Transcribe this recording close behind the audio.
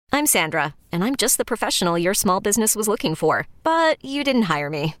I'm Sandra, and I'm just the professional your small business was looking for. But you didn't hire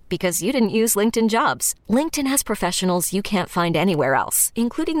me because you didn't use LinkedIn Jobs. LinkedIn has professionals you can't find anywhere else,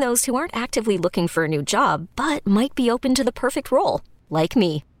 including those who aren't actively looking for a new job, but might be open to the perfect role, like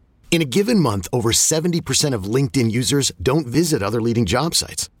me. In a given month, over 70% of LinkedIn users don't visit other leading job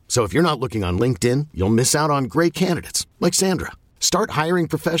sites. So if you're not looking on LinkedIn, you'll miss out on great candidates like Sandra. Start hiring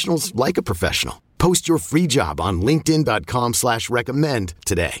professionals like a professional. Post your free job on linkedin.com/recommend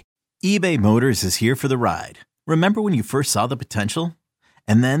today. eBay Motors is here for the ride. Remember when you first saw the potential?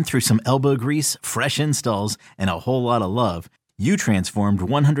 And then through some elbow grease, fresh installs, and a whole lot of love, you transformed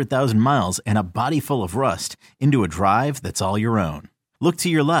 100,000 miles and a body full of rust into a drive that's all your own. Look to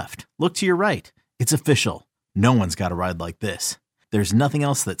your left. Look to your right. It's official. No one's got a ride like this. There's nothing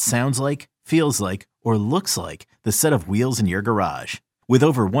else that sounds like, feels like, or looks like the set of wheels in your garage. With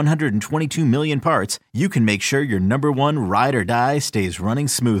over 122 million parts, you can make sure your number one ride or die stays running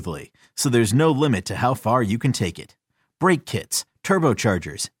smoothly. So there's no limit to how far you can take it. Brake kits,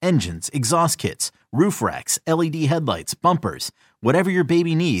 turbochargers, engines, exhaust kits, roof racks, LED headlights, bumpers, whatever your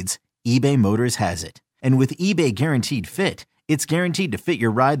baby needs, eBay Motors has it. And with eBay Guaranteed Fit, it's guaranteed to fit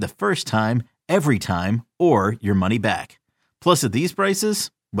your ride the first time, every time, or your money back. Plus at these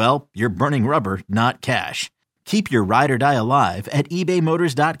prices, well, you're burning rubber, not cash. Keep your ride or die alive at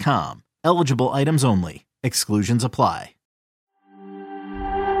ebaymotors.com. Eligible items only. Exclusions apply.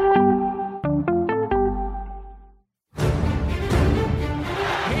 He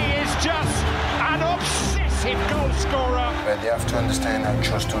is just an obsessive goal scorer. But they have to understand I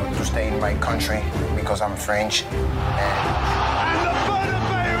chose to stay in my country because I'm French. And the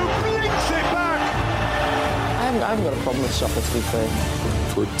Bernabeu blinks it back. I haven't got a problem with soccer, to be fair.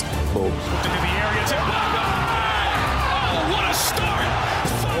 Football. Into the area to... Oh, what a start!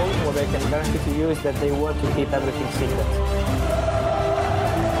 What I can guarantee to you is that they want to keep everything secret.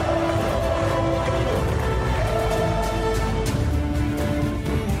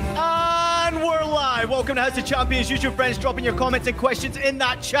 And we're live. Welcome to House of Champions. Use your friends, dropping your comments and questions in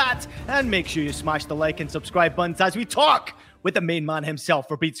that chat. And make sure you smash the like and subscribe buttons as we talk with the main man himself,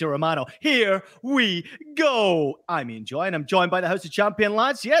 Fabrizio Romano. Here we go. I'm Ian Joy, and I'm joined by the House of Champion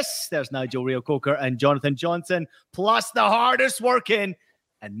lads. Yes, there's Nigel Reo-Coker and Jonathan Johnson, plus the hardest working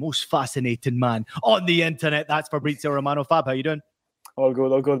and most fascinating man on the internet. That's Fabrizio Romano. Fab, how you doing? All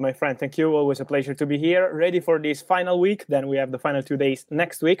good, my friend. Thank you. Always a pleasure to be here. Ready for this final week. Then we have the final 2 days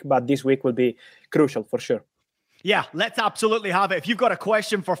next week, but this week will be crucial for sure. Yeah, let's absolutely have it. If you've got a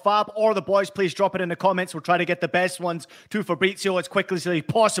question for Fab or the boys, please drop it in the comments. We'll try to get the best ones to Fabrizio as quickly as we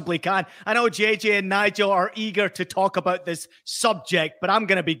possibly can. I know JJ and Nigel are eager to talk about this subject, but I'm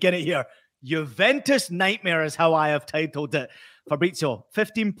going to begin it here. Juventus Nightmare is how I have titled it. Fabrizio,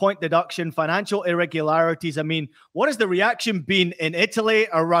 15-point deduction, financial irregularities. I mean, what has the reaction been in Italy,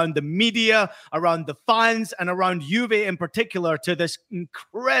 around the media, around the fans, and around Juve in particular to this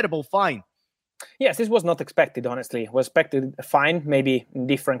incredible fine? Yes, this was not expected, honestly. It was expected a fine, maybe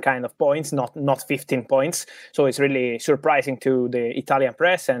different kind of points, not 15 points. So it's really surprising to the Italian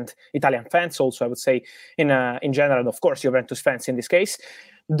press and Italian fans also, I would say, in general, and of course, Juventus fans in this case.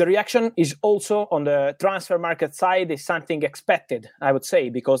 The reaction is also on the transfer market side is something expected, I would say,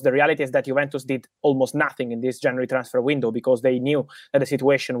 because the reality is that Juventus did almost nothing in this January transfer window because they knew that the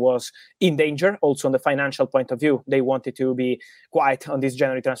situation was in danger. Also, on the financial point of view, they wanted to be quiet on this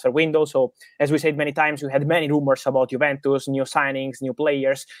January transfer window. So, as we said many times, we had many rumors about Juventus, new signings, new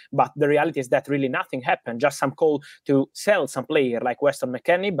players, but the reality is that really nothing happened. Just some call to sell some player like Weston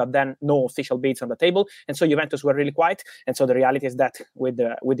McKennie, but then no official bids on the table. And so Juventus were really quiet. And so the reality is that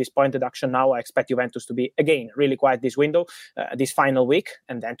with this point deduction now, I expect Juventus to be, again, really quiet this window, this final week,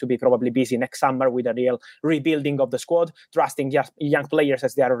 and then to be probably busy next summer with a real rebuilding of the squad, trusting young players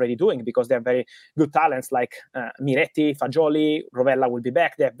as they are already doing, because they have very good talents like Miretti, Fagioli, Rovella will be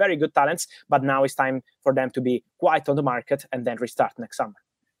back. They have very good talents, but now it's time for them to be quiet on the market and then restart next summer.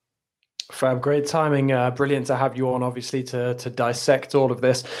 Fab, great timing. Brilliant to have you on, obviously, to dissect all of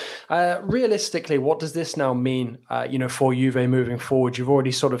this. Realistically, what does this now mean, for Juve moving forward? You've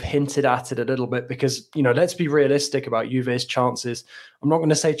already sort of hinted at it a little bit because, let's be realistic about Juve's chances. I'm not going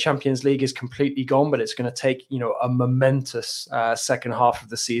to say Champions League is completely gone, but it's going to take, a momentous second half of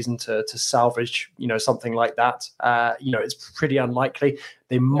the season to salvage, something like that. It's pretty unlikely.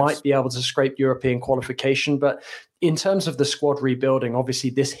 They might be able to scrape European qualification, but in terms of the squad rebuilding,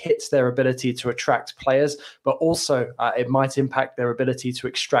 obviously this hits their ability to attract players, but also it might impact their ability to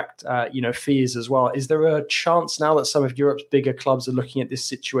extract, fees as well. Is there a chance now that some of Europe's bigger clubs are looking at this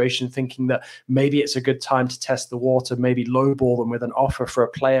situation, thinking that maybe it's a good time to test the water, maybe lowball them with an offer for a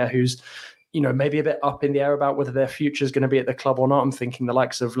player who's maybe a bit up in the air about whether their future is going to be at the club or not. I'm thinking the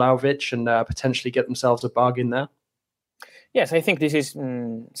likes of Vlahovic and potentially get themselves a bargain there. Yes, I think this is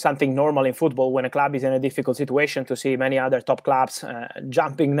something normal in football when a club is in a difficult situation, to see many other top clubs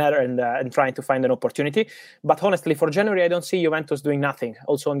jumping there and trying to find an opportunity. But honestly, for January, I don't see Juventus doing nothing.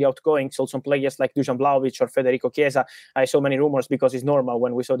 Also on the outgoings, also players like Dusan Vlahovic or Federico Chiesa. I saw many rumors because it's normal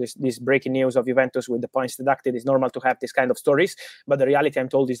when we saw this breaking news of Juventus with the points deducted. It's normal to have this kind of stories. But the reality, I'm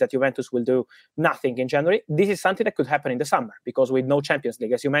told, is that Juventus will do nothing in January. This is something that could happen in the summer because with no Champions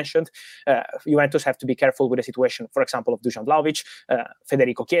League, as you mentioned, Juventus have to be careful with the situation, for example, of Dusan Vlahovic,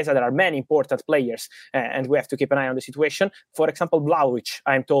 Federico Chiesa. There are many important players and we have to keep an eye on the situation. For example, Vlahovic,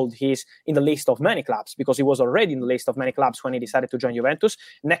 I'm told he's in the list of many clubs because he was already in the list of many clubs when he decided to join Juventus.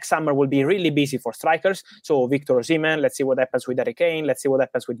 Next summer will be really busy for strikers. So Victor Osimhen, let's see what happens with Harry Kane, let's see what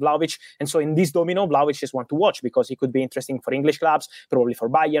happens with Vlahovic. And so in this domino, Vlahovic is one to watch because he could be interesting for English clubs, probably for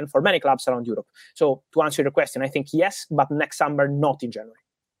Bayern, for many clubs around Europe. So to answer your question, I think yes, but next summer, not in January.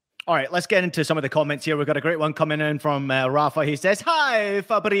 All right, let's get into some of the comments here. We've got a great one coming in from Rafa. He says, "Hi,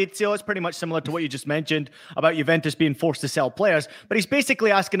 Fabrizio." It's pretty much similar to what you just mentioned about Juventus being forced to sell players. But he's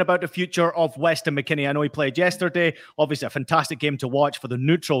basically asking about the future of Weston McKennie. I know he played yesterday. Obviously, a fantastic game to watch for the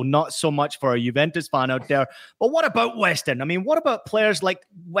neutral, not so much for a Juventus fan out there. But what about Weston? I mean, what about players like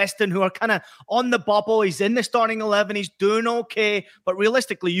Weston who are kind of on the bubble? He's in the starting 11. He's doing okay. But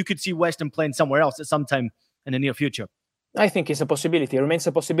realistically, you could see Weston playing somewhere else at some time in the near future. I think it's a possibility. It remains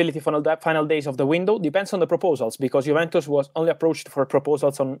a possibility for the final days of the window. Depends on the proposals because Juventus was only approached for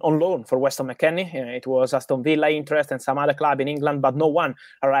proposals on loan for Weston McKennie. It was Aston Villa interest and some other club in England, but no one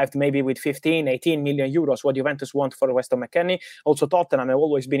arrived maybe with 15, 18 million euros, what Juventus want for Weston McKennie. Also Tottenham have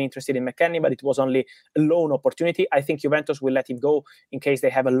always been interested in McKennie, but it was only a loan opportunity. I think Juventus will let him go in case they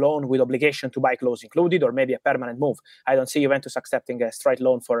have a loan with obligation to buy clothes included or maybe a permanent move. I don't see Juventus accepting a straight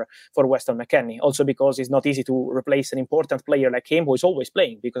loan for Weston McKennie. Also because it's not easy to replace an important player like him who is always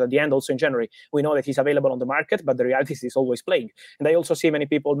playing, because at the end, also in January, we know that he's available on the market, but the reality is he's always playing. And I also see many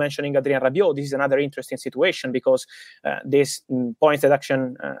people mentioning Adrien Rabiot. This is another interesting situation because this points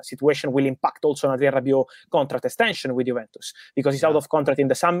deduction situation will impact also on Adrien Rabiot contract extension with Juventus because he's out of contract in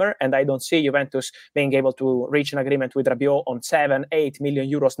the summer, and I don't see Juventus being able to reach an agreement with Rabiot on 7-8 million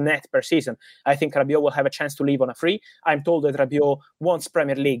euros net per season. I think Rabiot will have a chance to leave on a free. I'm told that Rabiot wants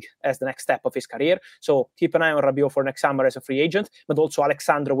Premier League as the next step of his career, so keep an eye on Rabiot for next summer as a free agent, but also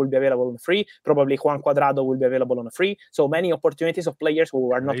Alexandro will be available on free. Probably Juan Cuadrado will be available on a free. So many opportunities of players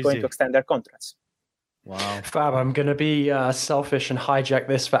who are not going to extend their contracts. Wow. Fab, I'm going to be selfish and hijack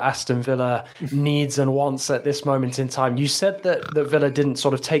this for Aston Villa needs and wants at this moment in time. You said that Villa didn't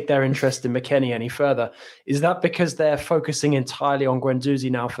sort of take their interest in McKennie any further. Is that because they're focusing entirely on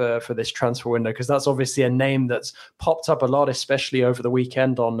Guendouzi now for this transfer window? Because that's obviously a name that's popped up a lot, especially over the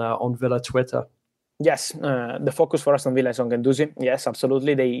weekend on Villa Twitter. Yes, the focus for Aston Villa is on Guendouzi. Yes,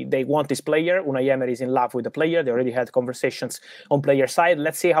 absolutely. They want this player. Unai Emery is in love with the player. They already had conversations on player side.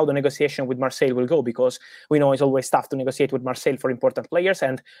 Let's see how the negotiation with Marseille will go, because we know it's always tough to negotiate with Marseille for important players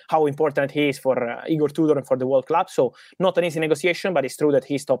and how important he is for Igor Tudor and for the World Club. So not an easy negotiation, but it's true that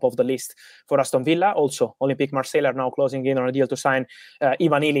he's top of the list for Aston Villa. Also, Olympique Marseille are now closing in on a deal to sign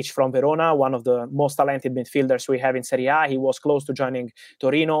Ivan Ilic from Verona, one of the most talented midfielders we have in Serie A. He was close to joining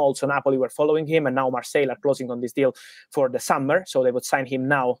Torino. Also, Napoli were following him, and now Marseille are closing on this deal for the summer, so they would sign him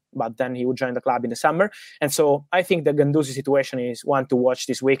now, but then he would join the club in the summer. And so I think the Guendouzi situation is one to watch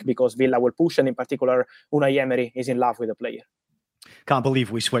this week, because Villa will push, and in particular Unai Emery is in love with the player. Can't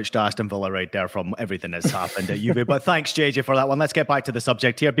believe we switched to Aston Villa right there from everything that's happened at Juve. But thanks, JJ, for that one. Let's get back to the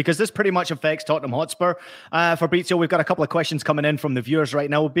subject here, because this pretty much affects Tottenham Hotspur. Fabrizio, we've got a couple of questions coming in from the viewers right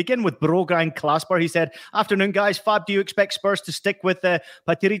now. We'll begin with Brogan Clasper. He said, "Afternoon, guys. Fab, do you expect Spurs to stick with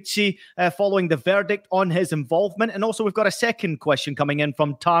Patrici following the verdict on his involvement?" And also, we've got a second question coming in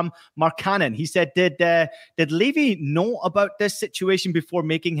from Tom Markkanen. He said, Did Levy know about this situation before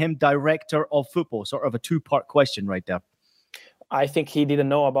making him director of football? Sort of a two-part question right there. I think he didn't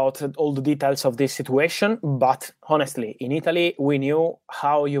know about all the details of this situation, but honestly, in Italy, we knew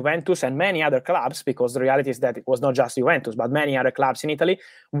how Juventus and many other clubs, because the reality is that it was not just Juventus, but many other clubs in Italy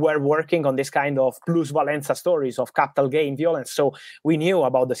were working on this kind of plus valenza stories of capital gain violence. So we knew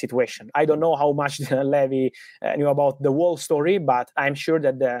about the situation. I don't know how much Levy knew about the whole story, but I'm sure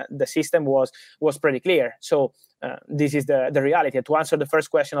that the system was pretty clear. So this is the reality. To answer the first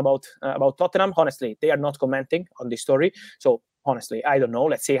question about Tottenham, honestly, they are not commenting on this story. So honestly, I don't know.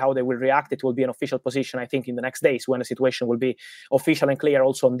 Let's see how they will react. It will be an official position, I think, in the next days when the situation will be official and clear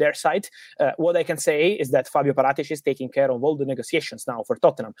also on their side. What I can say is that Fabio Paratici is taking care of all the negotiations now for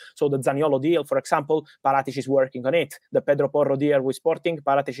Tottenham. So the Zaniolo deal, for example, Paratici is working on it. The Pedro Porro deal with Sporting,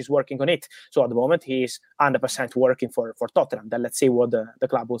 Paratici is working on it. So at the moment, he is 100% working for Tottenham. Then let's see what the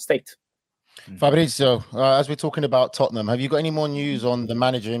club will state. Fabrizio, as we're talking about Tottenham, have you got any more news on the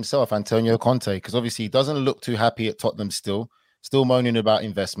manager himself, Antonio Conte? Because obviously he doesn't look too happy at Tottenham still moaning about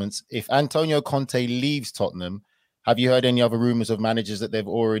investments. If Antonio Conte leaves Tottenham, have you heard any other rumours of managers that they've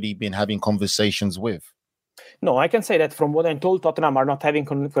already been having conversations with? No, I can say that from what I'm told, Tottenham are not having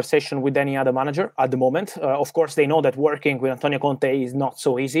conversation with any other manager at the moment. Of course, they know that working with Antonio Conte is not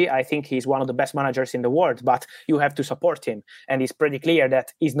so easy. I think he's one of the best managers in the world, but you have to support him. And it's pretty clear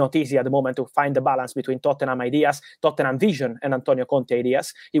that it's not easy at the moment to find the balance between Tottenham ideas, Tottenham vision, and Antonio Conte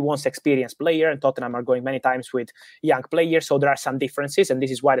ideas. He wants experienced player, and Tottenham are going many times with young players. So there are some differences, and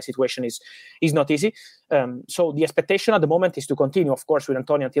this is why the situation is not easy. So the expectation at the moment is to continue, of course, with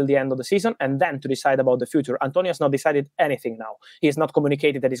Antonio until the end of the season, and then to decide about the future. Antonio has not decided anything now. He has not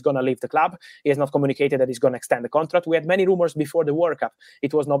communicated that he's going to leave the club. He has not communicated that he's going to extend the contract. We had many rumors before the World Cup.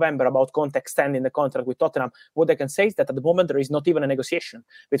 It was November about Conte extending the contract with Tottenham. What I can say is that at the moment there is not even a negotiation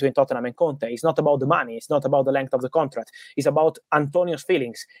between Tottenham and Conte. It's not about the money. It's not about the length of the contract. It's about Antonio's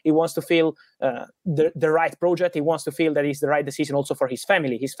feelings. He wants to feel the right project. He wants to feel that it's the right decision also for his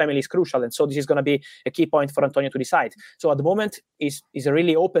family. His family is crucial. And so this is going to be a key point for Antonio to decide. So at the moment, it's a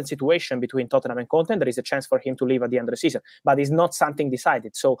really open situation between Tottenham and Conte. There is a chance for him to leave at the end of the season, but it's not something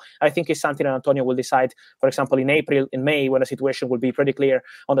decided. So I think it's something that Antonio will decide, for example, in April, in May, when the situation will be pretty clear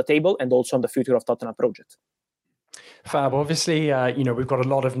on the table and also on the future of Tottenham project. Fab, obviously, we've got a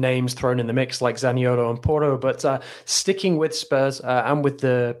lot of names thrown in the mix like Zaniolo and Porro, but sticking with Spurs and with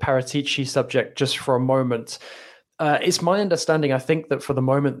the Paratici subject just for a moment, it's my understanding, I think, that for the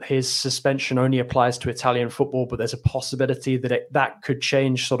moment his suspension only applies to Italian football, but there's a possibility that that could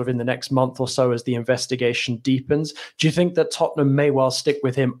change sort of in the next month or so as the investigation deepens. Do you think that Tottenham may well stick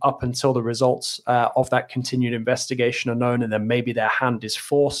with him up until the results of that continued investigation are known, and then maybe their hand is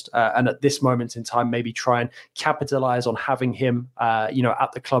forced, and at this moment in time maybe try and capitalize on having him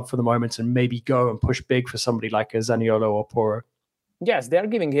at the club for the moment and maybe go and push big for somebody like a Zaniolo or Porro? Yes, they are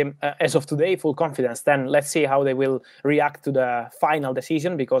giving him, as of today, full confidence. Then let's see how they will react to the final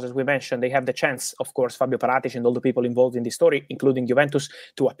decision, because as we mentioned, they have the chance, of course, Fabio Paratici and all the people involved in this story, including Juventus,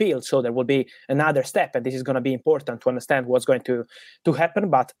 to appeal. So there will be another step, and this is going to be important to understand what's going to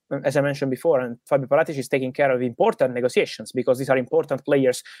happen. But as I mentioned before, and Fabio Paratici is taking care of important negotiations, because these are important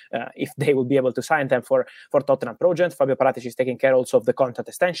players if they will be able to sign them for Tottenham project. Fabio Paratici is taking care also of the contract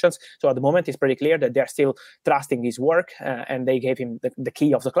extensions. So at the moment, it's pretty clear that they're still trusting his work, and they gave him the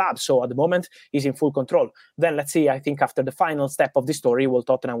key of the club. So at the moment, he's in full control. Then let's see, I think after the final step of this story,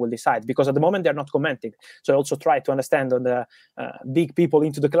 Tottenham will decide, because at the moment they're not commenting. So I also try to understand on the big people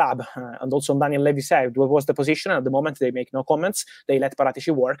into the club, and also on Daniel Levy's side, what was the position. At the moment, they make no comments. They let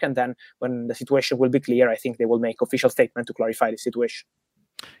Paratici work, and then when the situation will be clear, I think they will make official statement to clarify the situation.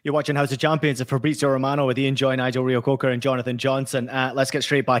 You're watching House of Champions of Fabrizio Romano with Ian Joy, Nigel Reo-Coker and Jonathan Johnson. Let's get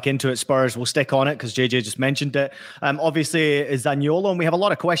straight back into it. Spurs, we'll stick on it because JJ just mentioned it. Obviously, Zaniolo, and we have a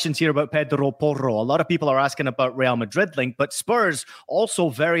lot of questions here about Pedro Porro. A lot of people are asking about Real Madrid link, but Spurs also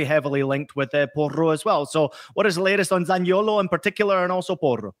very heavily linked with Porro as well. So what is the latest on Zaniolo in particular and also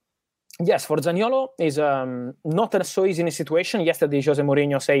Porro? Yes, for Zaniolo, is not so easy in a situation. Yesterday, Jose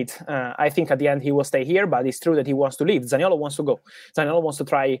Mourinho said, I think at the end he will stay here, but it's true that he wants to leave. Zaniolo wants to go. Zaniolo wants to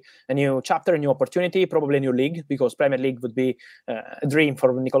try a new chapter, a new opportunity, probably a new league, because Premier League would be a dream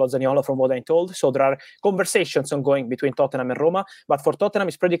for Nicolo Zaniolo, from what I'm told. So there are conversations ongoing between Tottenham and Roma, but for Tottenham,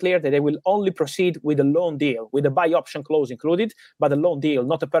 it's pretty clear that they will only proceed with a loan deal, with a buy option clause included, but a loan deal,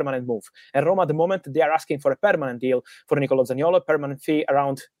 not a permanent move. And Roma, at the moment, they are asking for a permanent deal for Nicolo Zaniolo, a permanent fee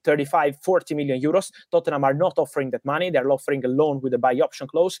around 40 million euros. Tottenham are not offering that money. They're offering a loan with a buy option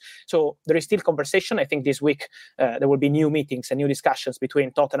clause. So there is still conversation. I think this week there will be new meetings and new discussions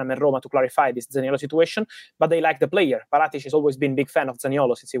between Tottenham and Roma to clarify this Zaniolo situation. But they like the player. Paratici has always been a big fan of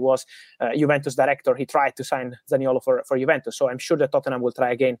Zaniolo since he was Juventus director. He tried to sign Zaniolo for Juventus. So I'm sure that Tottenham will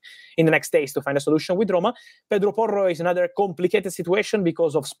try again in the next days to find a solution with Roma. Pedro Porro is another complicated situation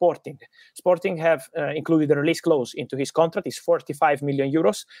because of Sporting. Sporting have included a release clause into his contract. It's 45 million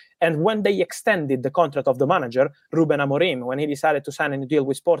euros. And And when they extended the contract of the manager, Ruben Amorim, when he decided to sign a new deal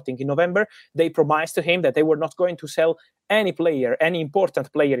with Sporting in November, they promised to him that they were not going to sell any player, any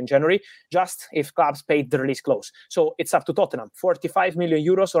important player in January, just if clubs paid the release clause. So it's up to Tottenham, 45 million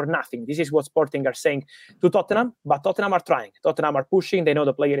euros or nothing. This is what Sporting are saying to Tottenham, but Tottenham are trying. Tottenham are pushing. They know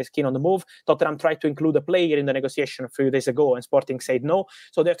the player is keen on the move. Tottenham tried to include a player in the negotiation a few days ago, and Sporting said no.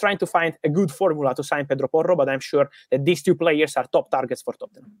 So they're trying to find a good formula to sign Pedro Porro, but I'm sure that these two players are top targets for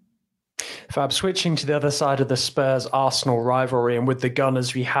Tottenham. Fab, switching to the other side of the Spurs-Arsenal rivalry, and with the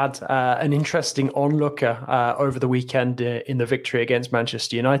Gunners, we had an interesting onlooker over the weekend in the victory against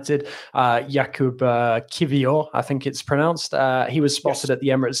Manchester United. Jakub Kiwior, I think it's pronounced. He was spotted at the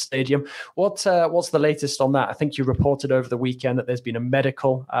Emirates Stadium. What's the latest on that? I think you reported over the weekend that there's been a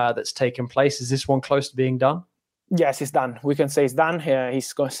medical that's taken place. Is this one close to being done? Yes, it's done. We can say it's done.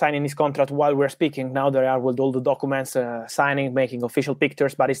 He's signing his contract while we're speaking. Now they are with all the documents, signing, making official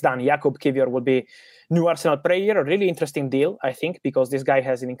pictures, but it's done. Jakub Kiwior will be new Arsenal player. A really interesting deal, I think, because this guy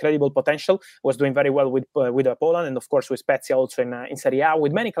has an incredible potential. Was doing very well with Poland, and of course with Spezia also in Serie A,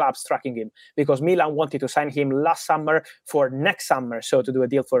 with many clubs tracking him, because Milan wanted to sign him last summer for next summer, so to do a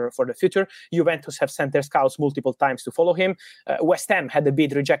deal for the future. Juventus have sent their scouts multiple times to follow him. West Ham had the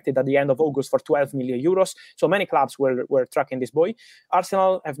bid rejected at the end of August for 12 million euros. So many clubs were tracking this boy.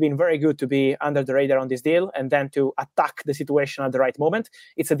 Arsenal have been very good to be under the radar on this deal and then to attack the situation at the right moment.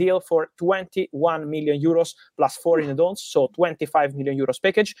 It's a deal for 21 million euros plus 4 in advance, so 25 million euros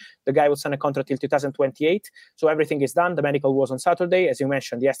package. The guy will sign a contract till 2028. So everything is done. The medical was on Saturday. As you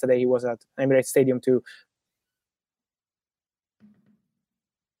mentioned, yesterday he was at Emirates Stadium too.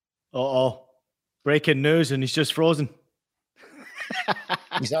 Breaking news, and he's just frozen.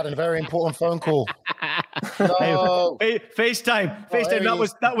 He's had a very important phone call. No. Hey, FaceTime.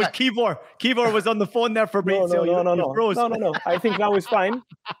 That was Kiwior. Kiwior was on the phone there for Fabrizio. No. I think now it's fine.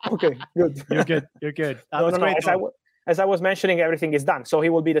 Okay, good. You're good. As I was mentioning, everything is done. So he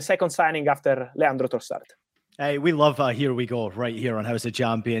will be the second signing after Leandro Trossard. Hey, we love Here We Go right here on House of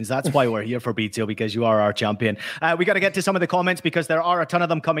Champions. That's why we're here, Fabrizio, because you are our champion. We got to get to some of the comments because there are a ton of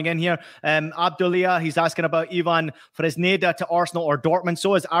them coming in here. Abdulia, he's asking about Ivan Fresneda to Arsenal or Dortmund.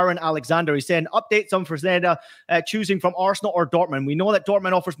 So is Aaron Alexander. He's saying updates on Fresneda choosing from Arsenal or Dortmund. We know that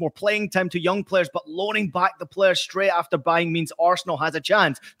Dortmund offers more playing time to young players, but loaning back the players straight after buying means Arsenal has a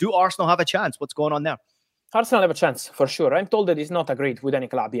chance. Do Arsenal have a chance? What's going on there? Arsenal have a chance, for sure. I'm told that he's not agreed with any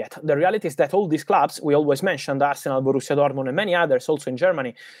club yet. The reality is that all these clubs, we always mentioned Arsenal, Borussia Dortmund, and many others also in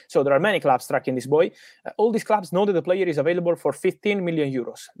Germany. So there are many clubs tracking this boy. All these clubs know that the player is available for 15 million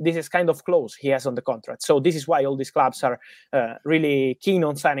euros. This is kind of close he has on the contract. So this is why all these clubs are really keen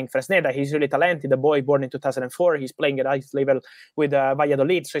on signing Fresneda. He's really talented. The boy born in 2004. He's playing at high level with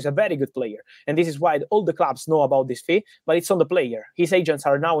Valladolid. So he's a very good player. And this is why all the clubs know about this fee, but it's on the player. His agents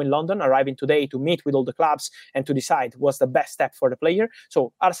are now in London, arriving today to meet with all the clubs and to decide what's the best step for the player.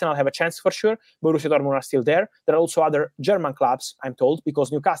 So Arsenal have a chance for sure. Borussia Dortmund are still there. There are also other German clubs, I'm told,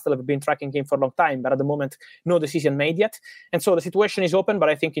 because Newcastle have been tracking him for a long time, but at the moment, no decision made yet. And so the situation is open, but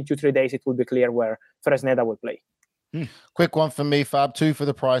I think in 2-3 days, it will be clear where Fresneda will play. Quick one for me, Fab. 2 for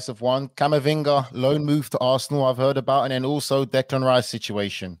the price of 1. Camavinga, loan move to Arsenal, I've heard about, and then also Declan Rice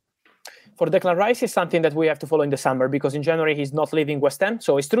situation. For Declan Rice is something that we have to follow in the summer because in January he's not leaving West Ham.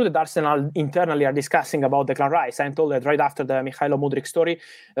 So it's true that Arsenal internally are discussing about Declan Rice. I'm told that right after the Mykhailo Mudryk story,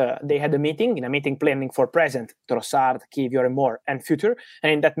 they had a meeting planning for present, Trossard, Kiwior and more, and future.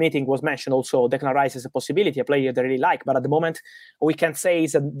 And in that meeting was mentioned also Declan Rice as a possibility, a player they really like. But at the moment, we can't say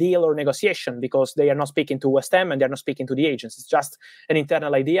it's a deal or negotiation because they are not speaking to West Ham and they're not speaking to the agents. It's just an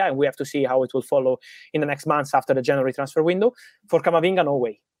internal idea and we have to see how it will follow in the next months after the January transfer window. For Camavinga, no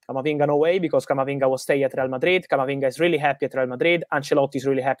way. Camavinga, no way, because Camavinga will stay at Real Madrid. Camavinga is really happy at Real Madrid. Ancelotti is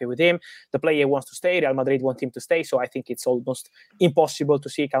really happy with him. The player wants to stay. Real Madrid want him to stay. So I think it's almost impossible to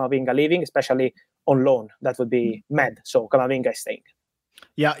see Camavinga leaving, especially on loan. That would be mad. So Camavinga is staying.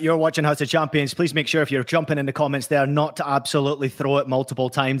 Yeah, you're watching House of Champions. Please make sure if you're jumping in the comments there, not to absolutely throw it multiple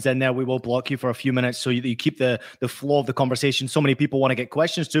times in there. We will block you for a few minutes so you keep the flow of the conversation. So many people want to get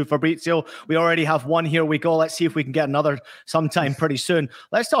questions to Fabrizio. We already have one. Here we go. Let's see if we can get another sometime pretty soon.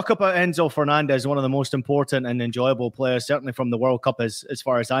 Let's talk about Enzo Fernandez, one of the most important and enjoyable players, certainly from the World Cup as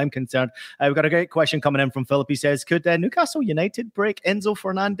far as I'm concerned. We've got a great question coming in from Philip. He says, could Newcastle United break Enzo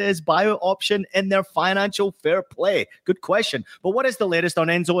Fernandez buyout option in their financial fair play? Good question. But what is the latest on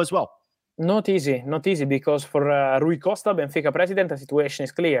Enzo as well? Not easy because for Rui Costa, Benfica president, the situation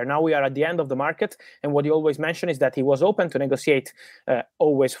is clear. Now we are at the end of the market, and what he always mentioned is that he was open to negotiate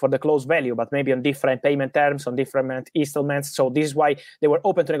always for the close value, but maybe on different payment terms, on different installments. So this is why they were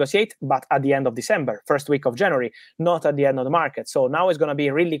open to negotiate, but at the end of December, first week of January, not at the end of the market. So now it's going to be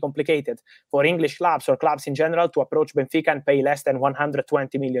really complicated for English clubs or clubs in general to approach Benfica and pay less than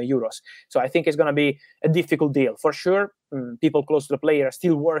 120 million euros. So I think it's going to be a difficult deal. For sure, people close to the player are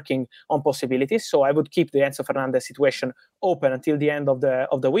still working on possibilities. So I would keep the Enzo Fernandez situation open until the end of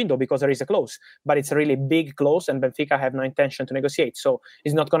the window because there is a clause. But it's a really big clause and Benfica have no intention to negotiate. So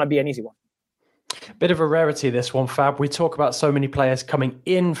it's not going to be an easy one. Bit of a rarity, this one, Fab. We talk about so many players coming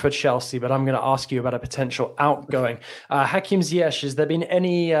in for Chelsea, but I'm going to ask you about a potential outgoing. Hakim Ziyech, has there been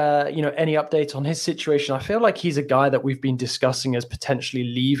any update on his situation? I feel like he's a guy that we've been discussing as potentially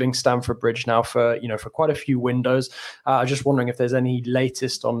leaving Stamford Bridge now for quite a few windows. I'm just wondering if there's any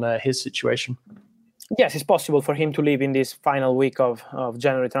latest on his situation. Yes, it's possible for him to leave in this final week of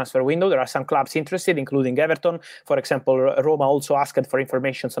January transfer window. There are some clubs interested, including Everton. For example, Roma also asked for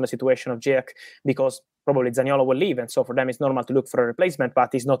information on the situation of Ziyech because probably Zaniolo will leave. And so for them, it's normal to look for a replacement, but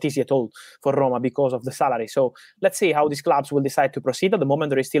it's not easy at all for Roma because of the salary. So let's see how these clubs will decide to proceed. At the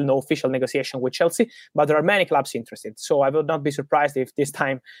moment, there is still no official negotiation with Chelsea, but there are many clubs interested. So I would not be surprised if this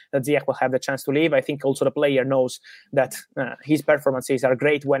time that Ziyech will have the chance to leave. I think also the player knows that his performances are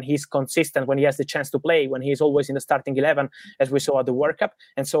great when he's consistent, when he has the chance to play, when he is always in the starting 11, as we saw at the World Cup.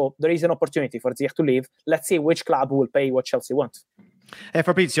 And so there is an opportunity for Ziyech to leave. Let's see which club will pay what Chelsea wants.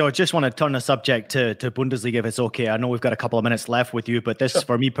 Fabrizio, I just want to turn the subject to Bundesliga if it's okay. I know we've got a couple of minutes left with you, but this is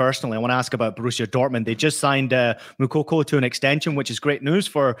for me personally. I want to ask about Borussia Dortmund. They just signed Moukoko to an extension, which is great news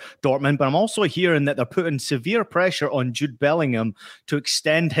for Dortmund, but I'm also hearing that they're putting severe pressure on Jude Bellingham to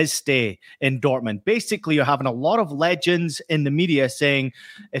extend his stay in Dortmund. Basically, you're having a lot of legends in the media saying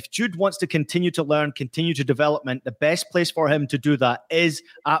if Jude wants to continue to learn, continue to development, the best place for him to do that is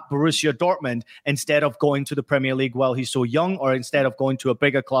at Borussia Dortmund instead of going to the Premier League while he's so young, or instead of going to a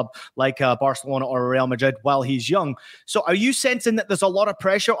bigger club like Barcelona or Real Madrid while he's young. So are you sensing that there's a lot of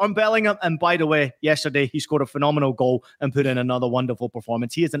pressure on Bellingham? And by the way, yesterday he scored a phenomenal goal and put in another wonderful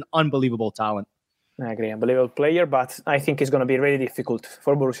performance. He is an unbelievable talent. I agree, unbelievable player, but I think it's going to be really difficult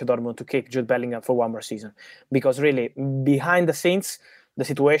for Borussia Dortmund to keep Jude Bellingham for one more season because really behind the scenes, the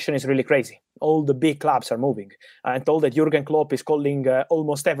situation is really crazy. All the big clubs are moving. I'm told that Jurgen Klopp is calling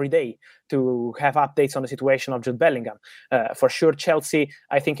almost every day to have updates on the situation of Jude Bellingham. For sure, Chelsea,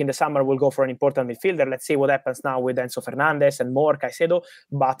 I think in the summer will go for an important midfielder. Let's see what happens now with Enzo Fernandez and more Caicedo.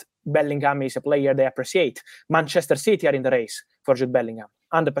 But Bellingham is a player they appreciate. Manchester City are in the race for Jude Bellingham.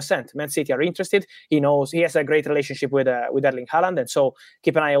 100%. Man City are interested. He knows he has a great relationship with Erling Haaland, and so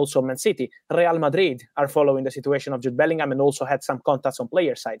keep an eye also on Man City. Real Madrid are following the situation of Jude Bellingham and also had some contacts on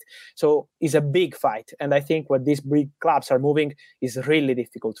player side. So it's a big fight, and I think when these big clubs are moving, is really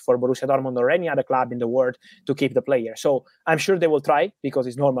difficult for Borussia Dortmund or any other club in the world to keep the player. So I'm sure they will try because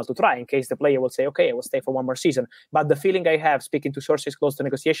it's normal to try in case the player will say, okay, I will stay for one more season. But the feeling I have, speaking to sources close to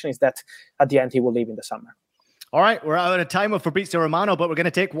negotiation, is that at the end he will leave in the summer. All right, we're out of time with Fabrizio Romano, but we're going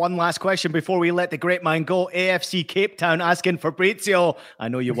to take one last question before we let the great man go. AFC Cape Town asking Fabrizio, I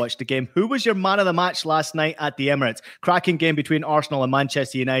know you watched the game. Who was your man of the match last night at the Emirates? Cracking game between Arsenal and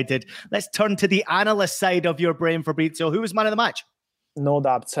Manchester United. Let's turn to the analyst side of your brain, Fabrizio. Who was man of the match? No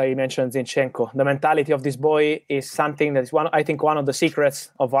doubts, I mentioned Zinchenko. The mentality of this boy is something that is one of the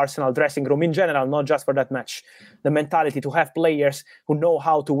secrets of Arsenal dressing room in general, not just for that match. The mentality to have players who know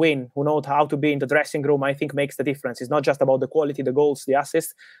how to win, who know how to be in the dressing room, I think makes the difference. It's not just about the quality, the goals, the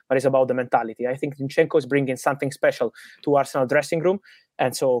assists, but it's about the mentality. I think Zinchenko is bringing something special to Arsenal dressing room.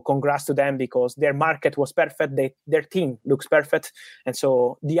 And so congrats to them because their market was perfect. Their team looks perfect. And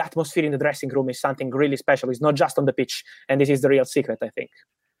so the atmosphere in the dressing room is something really special. It's not just on the pitch. And this is the real secret, I think.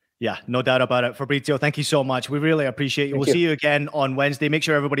 Yeah, no doubt about it. Fabrizio, thank you so much. We really appreciate you. We'll see you again on Wednesday. Make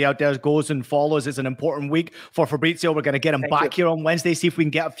sure everybody out there goes and follows. It's an important week for Fabrizio. We're going to get him back here on Wednesday, see if we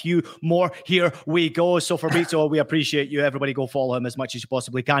can get a few more. Here we go. So Fabrizio, we appreciate you. Everybody go follow him as much as you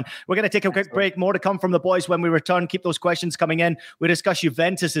possibly can. We're going to take a quick break. More to come from the boys when we return. Keep those questions coming in. We discuss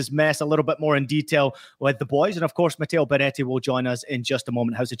Juventus's mess a little bit more in detail with the boys. And of course, Matteo Benetti will join us in just a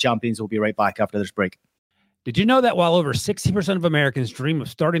moment. House of Champions will be right back after this break. Did you know that while over 60% of Americans dream of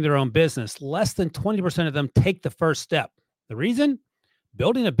starting their own business, less than 20% of them take the first step? The reason?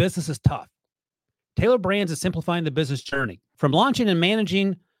 Building a business is tough. Taylor Brands is simplifying the business journey. From launching and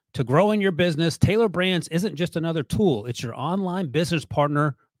managing to growing your business, Taylor Brands isn't just another tool. It's your online business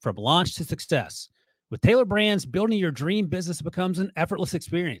partner from launch to success. With Taylor Brands, building your dream business becomes an effortless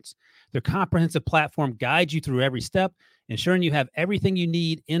experience. Their comprehensive platform guides you through every step, ensuring you have everything you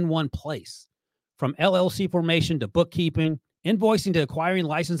need in one place. From LLC formation to bookkeeping, invoicing to acquiring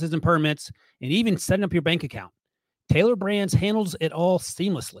licenses and permits, and even setting up your bank account, Taylor Brands handles it all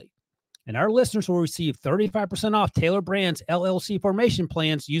seamlessly. And our listeners will receive 35% off Taylor Brands LLC formation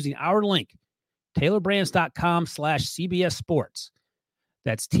plans using our link, taylorbrands.com/CBS Sports.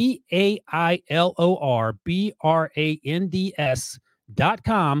 That's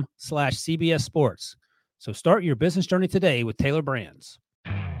TAILORBRANDS.com/CBS Sports. So start your business journey today with Taylor Brands.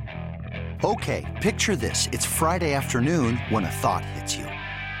 Okay, picture this. It's Friday afternoon when a thought hits you.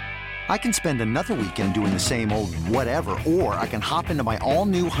 I can spend another weekend doing the same old whatever, or I can hop into my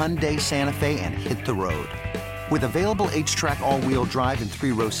all-new Hyundai Santa Fe and hit the road. With available H-Track all-wheel drive and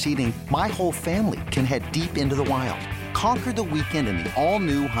 3-row seating, my whole family can head deep into the wild. Conquer the weekend in the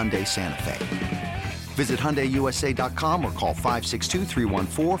all-new Hyundai Santa Fe. Visit HyundaiUSA.com or call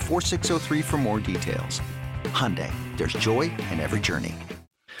 562-314-4603 for more details. Hyundai, there's joy in every journey.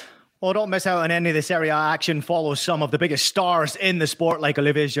 Well, don't miss out on any of the Serie A action. Follow some of the biggest stars in the sport like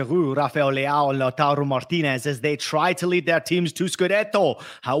Olivier Giroud, Rafael Leao, and Lautaro Martinez as they try to lead their teams to Scudetto.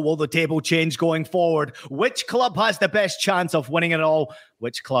 How will the table change going forward? Which club has the best chance of winning it all?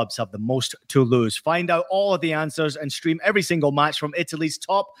 Which clubs have the most to lose? Find out all of the answers and stream every single match from Italy's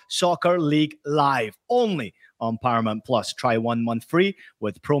top soccer league live, only on Paramount Plus. Try 1 month free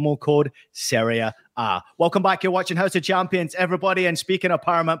with promo code Serie A. Welcome back. You're watching House of Champions, everybody. And speaking of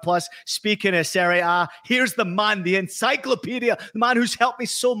Paramount Plus, speaking of Serie A, here's the man, the encyclopedia, the man who's helped me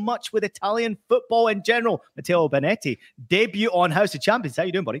so much with Italian football in general, Matteo Benetti. Debut on House of Champions. How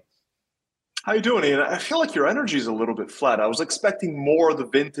you doing, buddy? How you doing, Ian? I feel like your energy is a little bit flat. I was expecting more of the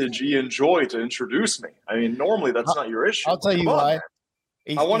vintage Ian Joy to introduce me. I mean, normally that's not your issue. I'll tell you why.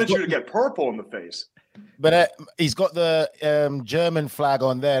 I wanted you to get purple in the face. But he's got the German flag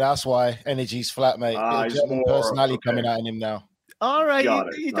on there. That's why energy's flat, mate. German personality coming out in him now. All right.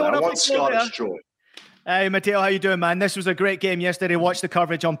 You don't have want Scottish joy. Hey, Matteo, how you doing, man? This was a great game yesterday. Watch the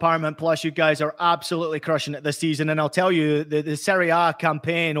coverage on Paramount Plus. You guys are absolutely crushing it this season. And I'll tell you, the Serie A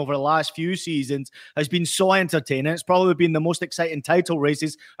campaign over the last few seasons has been so entertaining. It's probably been the most exciting title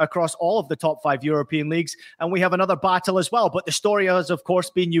races across all of the top 5 European leagues. And we have another battle as well. But the story has, of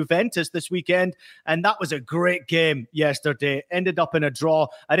course, been Juventus this weekend. And that was a great game yesterday. Ended up in a draw.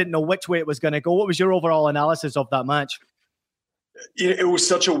 I didn't know which way it was going to go. What was your overall analysis of that match? It was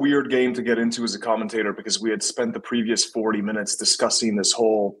such a weird game to get into as a commentator because we had spent the previous 40 minutes discussing this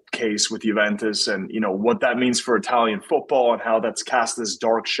whole case with Juventus and, what that means for Italian football and how that's cast this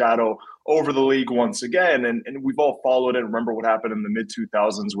dark shadow over the league once again. And we've all followed it. Remember what happened in the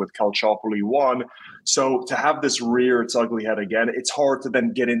mid-2000s with Calciopoli 1. So to have this rear its ugly head again, it's hard to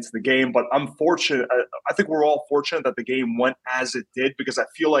then get into the game. But I'm fortunate. I think we're all fortunate that the game went as it did because I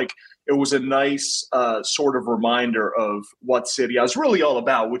feel like it was a nice sort of reminder of what Serie A is really all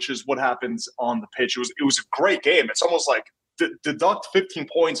about, which is what happens on the pitch. It was a great game. It's almost like deduct 15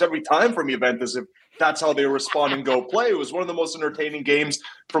 points every time from Juventus if that's how they respond and go play. It was one of the most entertaining games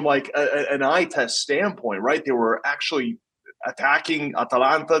from like an eye test standpoint, right? They were actually attacking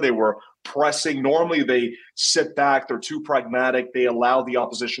Atalanta. They were pressing. Normally they sit back. They're too pragmatic. They allow the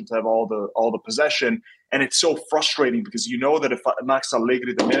opposition to have all the possession. And it's so frustrating because you know that if Max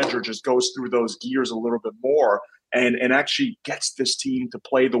Allegri, the manager, just goes through those gears a little bit more and actually gets this team to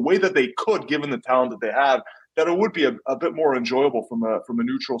play the way that they could, given the talent that they have, that it would be a bit more enjoyable from a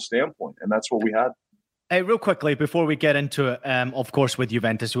neutral standpoint. And that's what we had. Hey, real quickly, before we get into it, of course, with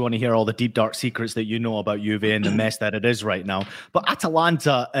Juventus, we want to hear all the deep, dark secrets that you know about Juve and the mess that it is right now. But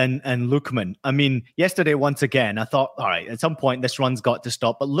Atalanta and Lookman, I mean, yesterday, once again, I thought, all right, at some point, this run's got to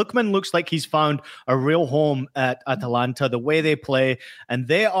stop. But Lookman looks like he's found a real home at Atalanta, the way they play. And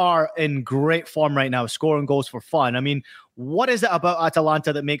they are in great form right now, scoring goals for fun. I mean, what is it about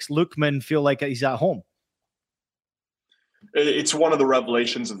Atalanta that makes Lookman feel like he's at home? It's one of the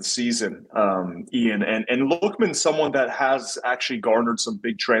revelations of the season, Ian. And Lookman's someone that has actually garnered some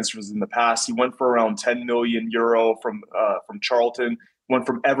big transfers in the past. He went for around 10 million euro from Charlton, went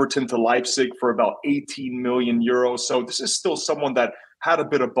from Everton to Leipzig for about 18 million euros. So this is still someone that had a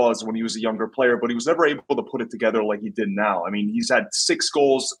bit of buzz when he was a younger player, but he was never able to put it together like he did now. I mean, he's had 6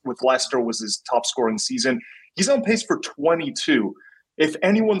 goals with Leicester, was his top scoring season. He's on pace for 22. If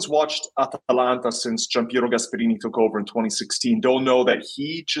anyone's watched Atalanta since Giampiero Gasperini took over in 2016, they'll know that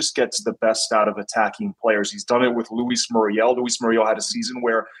he just gets the best out of attacking players. He's done it with Luis Muriel. Luis Muriel had a season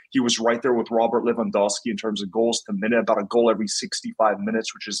where he was right there with Robert Lewandowski in terms of goals to minute, about a goal every 65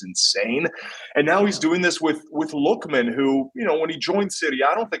 minutes, which is insane. And now he's doing this with Lookman, who, when he joined City,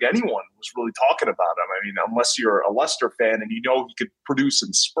 I don't think anyone was really talking about him. I mean, unless you're a Leicester fan and he could produce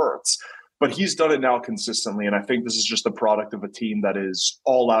in spurts. but he's done it now consistently. And I think this is just a product of a team that is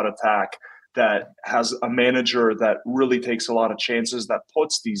all out attack, that has a manager that really takes a lot of chances, that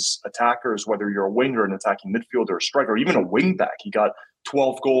puts these attackers, whether you're a winger, an attacking midfielder, a striker, or even a wing back. He got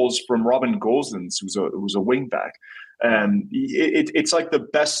 12 goals from Robin Gosens, who's a wing back. And it's like the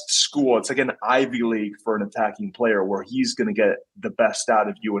best school. It's like an Ivy League for an attacking player where he's going to get the best out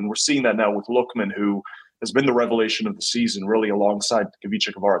of you. And we're seeing that now with Lookman, who has been the revelation of the season, really alongside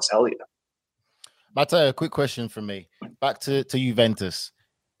Ivica Kvaratskhelia. Matteo, a quick question from me. Back to Juventus.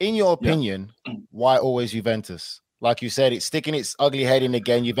 In your opinion, why always Juventus? Like you said, it's sticking its ugly head in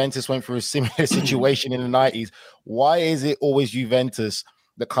again. Juventus went through a similar situation in the 90s. Why is it always Juventus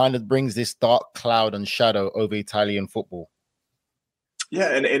that kind of brings this dark cloud and shadow over Italian football?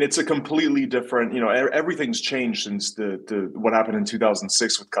 Yeah, and it's a completely different, everything's changed since the what happened in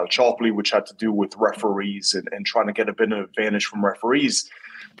 2006 with Calciopoli, which had to do with referees and trying to get a bit of advantage from referees.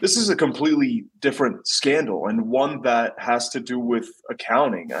 This is a completely different scandal, and one that has to do with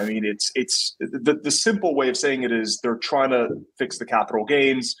accounting. I mean, it's the simple way of saying it is they're trying to fix the capital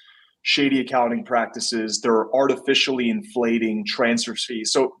gains, shady accounting practices. They're artificially inflating transfer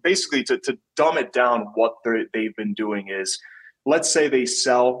fees. So basically, to dumb it down, what they've been doing is, let's say they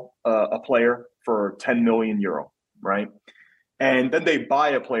sell a player for 10 million euro, right? And then they buy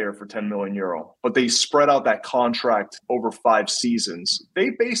a player for 10 million euro, but they spread out that contract over 5 seasons.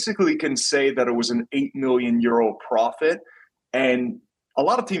 They basically can say that it was an 8 million euro profit. And a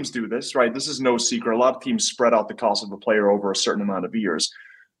lot of teams do this, right? This is no secret. A lot of teams spread out the cost of a player over a certain amount of years.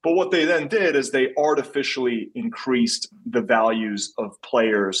 But what they then did is they artificially increased the values of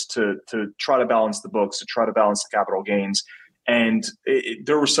players to try to balance the books, to try to balance the capital gains. And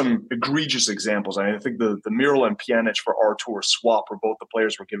there were some egregious examples. I mean, I think the Miralem and Pjanic for Artur swap, where both the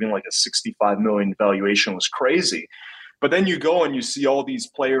players were giving like a 65 million valuation, was crazy. But then you go and you see all these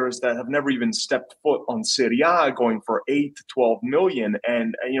players that have never even stepped foot on Serie A going for 8 to 12 million.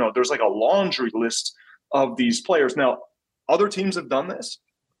 And, there's like a laundry list of these players. Now, other teams have done this,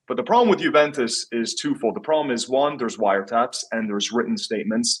 but the problem with Juventus is twofold. The problem is, one, there's wiretaps and there's written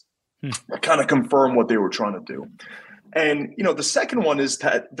statements that kind of confirm what they were trying to do. And, the second one is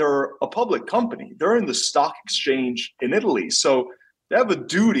that they're a public company. They're in the stock exchange in Italy. So they have a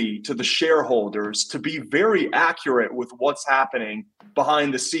duty to the shareholders to be very accurate with what's happening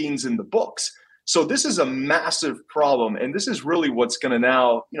behind the scenes in the books. So this is a massive problem. And this is really what's going to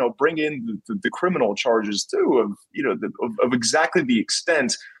now, bring in the criminal charges too of exactly the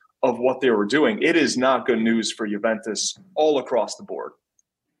extent of what they were doing. It is not good news for Juventus all across the board.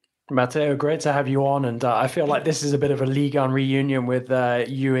 Matteo, great to have you on. And I feel like this is a bit of a Ligue 1 reunion with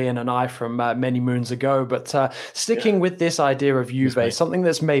you, Ian, and I from many moons ago. But sticking with this idea of Juve, something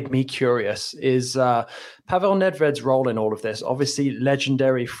that's made me curious is Pavel Nedved's role in all of this. Obviously,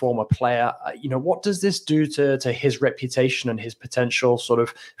 legendary former player. What does this do to his reputation and his potential sort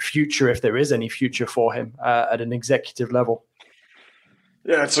of future, if there is any future for him at an executive level?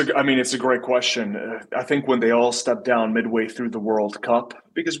 Yeah, it's a great question. I think when they all stepped down midway through the World Cup,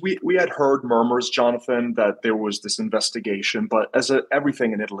 because we had heard murmurs, Jonathan, that there was this investigation, but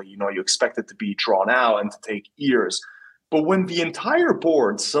everything in Italy, you expect it to be drawn out and to take years. But when the entire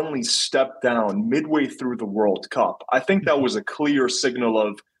board suddenly stepped down midway through the World Cup, I think that was a clear signal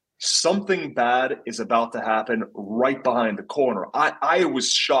of something bad is about to happen right behind the corner. I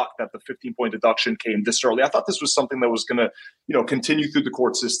was shocked that the 15-point deduction came this early. I thought this was something that was going to, continue through the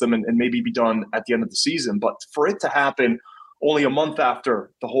court system and maybe be done at the end of the season. But for it to happen only a month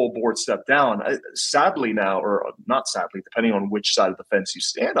after the whole board stepped down, sadly now, or not sadly, depending on which side of the fence you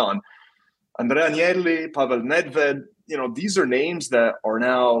stand on, Andrea Agnelli, Pavel Nedved, these are names that are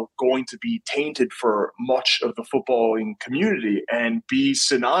now going to be tainted for much of the footballing community and be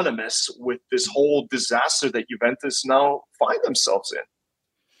synonymous with this whole disaster that Juventus now find themselves in.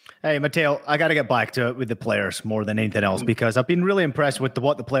 Hey, Matteo, I got to get back to it with the players more than anything else, because I've been really impressed with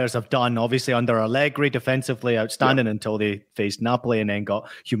what the players have done. Obviously, under Allegri, defensively outstanding until they faced Napoli and then got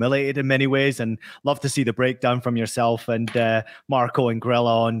humiliated in many ways. And love to see the breakdown from yourself and Marco and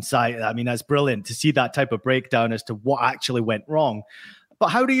Grella on site. I mean, that's brilliant to see that type of breakdown as to what actually went wrong. But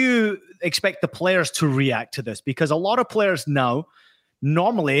how do you expect the players to react to this? Because a lot of players now,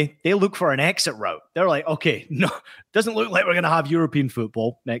 normally they look for an exit route. They're like, okay, no, doesn't look like we're going to have European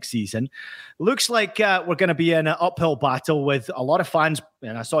football next season. Looks like we're going to be in an uphill battle with a lot of fans.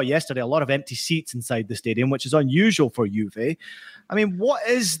 And I saw yesterday a lot of empty seats inside the stadium, which is unusual for Juve. I mean, what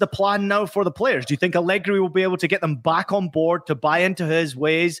is the plan now for the players? Do you think Allegri will be able to get them back on board, to buy into his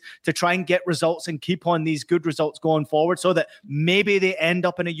ways, to try and get results and keep on these good results going forward so that maybe they end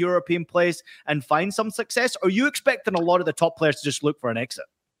up in a European place and find some success? Or are you expecting a lot of the top players to just look for an exit?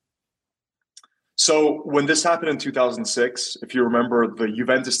 So when this happened in 2006, if you remember, the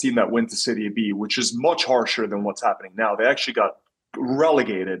Juventus team that went to Serie B, which is much harsher than what's happening now, they actually got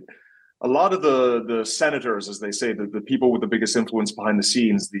relegated. A lot of the senators, as they say, the people with the biggest influence behind the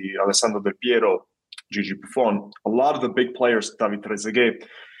scenes, the Alessandro Del Piero, Gigi Buffon, a lot of the big players, David Trezeguet,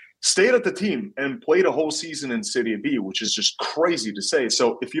 stayed at the team and played a whole season in Serie B, which is just crazy to say.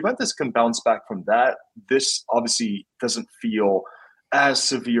 So if Juventus can bounce back from that, this obviously doesn't feel as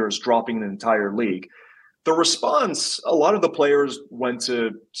severe as dropping an entire league. The response, a lot of the players went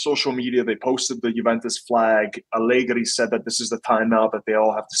to social media. They posted the Juventus flag. Allegri said that this is the time now that they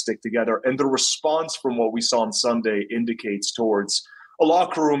all have to stick together. And the response from what we saw on Sunday indicates towards a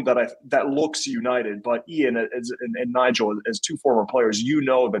locker room that looks united. But Ian and Nigel, as two former players, you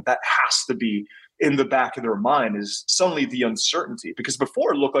know that has to be in the back of their mind is suddenly the uncertainty. Because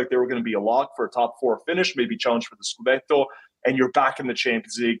before it looked like they were going to be a lock for a top four finish, maybe challenge for the Scudetto, and you're back in the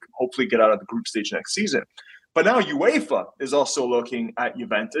Champions League, hopefully get out of the group stage next season. But now UEFA is also looking at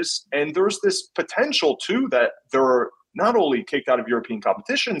Juventus, and there's this potential, too, that they're not only kicked out of European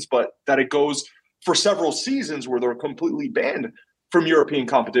competitions, but that it goes for several seasons where they're completely banned from European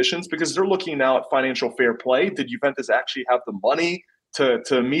competitions because they're looking now at financial fair play. Did Juventus actually have the money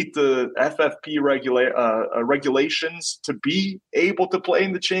to meet the FFP regulations to be able to play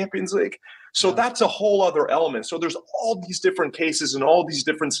in the Champions League? So that's a whole other element. So there's all these different cases and all these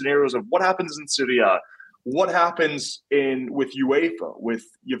different scenarios of what happens in Serie A, what happens with UEFA, with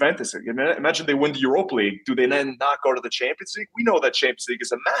Juventus. Imagine they win the Europa League. Do they then not go to the Champions League? We know that Champions League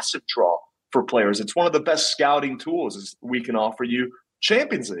is a massive draw for players. It's one of the best scouting tools we can offer you,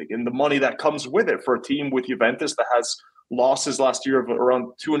 Champions League, and the money that comes with it for a team with Juventus that has losses last year of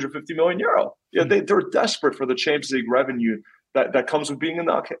around 250 million euro. Yeah, they're desperate for the Champions League revenue that comes with being in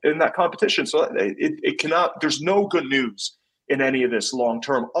that competition. So it cannot. There's no good news in any of this long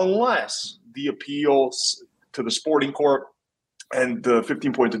term unless the appeals to the Sporting Court and the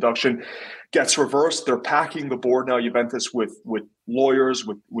 15-point deduction gets reversed. They're packing the board now, Juventus, with lawyers,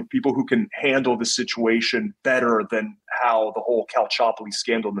 with people who can handle the situation better than how the whole Calciopoli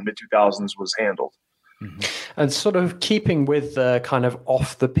scandal in the mid-2000s was handled. Mm-hmm. And sort of keeping with the kind of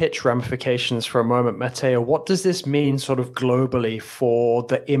off the pitch ramifications for a moment, Matteo, what does this mean sort of globally for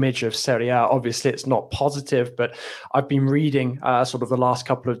the image of Serie A? Obviously, it's not positive, but I've been reading sort of the last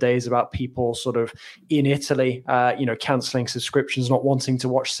couple of days about people sort of in Italy, cancelling subscriptions, not wanting to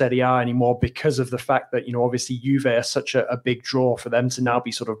watch Serie A anymore because of the fact that, obviously Juve are such a big draw for them to now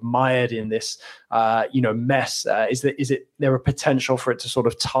be sort of mired in this, mess. Is there a potential for it to sort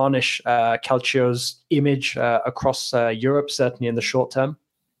of tarnish Calcio's image across Europe, certainly in the short term?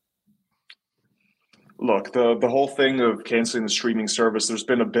 Look, the whole thing of canceling the streaming service, there's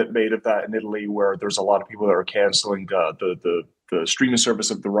been a bit made of that in Italy where there's a lot of people that are canceling the streaming service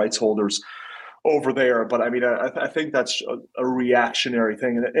of the rights holders over there. But I mean, I think that's a reactionary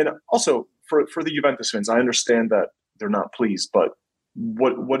thing. And also for the Juventus fans, I understand that they're not pleased, but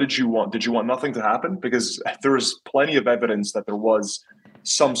what did you want? Did you want nothing to happen? Because there is plenty of evidence that there was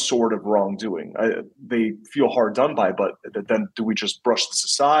some sort of wrongdoing. They feel hard done by, but then do we just brush this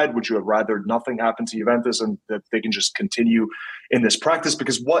aside? Would you have rather nothing happen to Juventus and that they can just continue in this practice?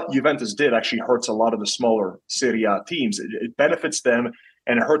 Because what Juventus did actually hurts a lot of the smaller Serie A teams. It benefits them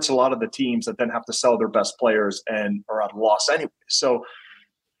and it hurts a lot of the teams that then have to sell their best players and are at a loss anyway. So,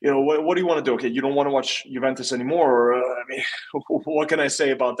 what do you want to do? Okay, you don't want to watch Juventus anymore. What can I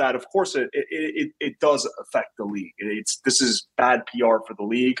say about that? Of course, it does affect the league. This is bad PR for the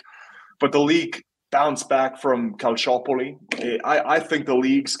league, but the league bounced back from Calciopoli. I think the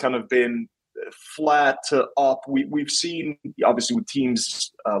league's kind of been flat to up. We've seen, obviously, with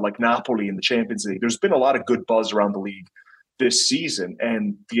teams like Napoli in the Champions League, there's been a lot of good buzz around the league this season,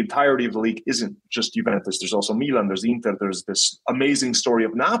 and the entirety of the league isn't just Juventus. There's also Milan, there's Inter, there's this amazing story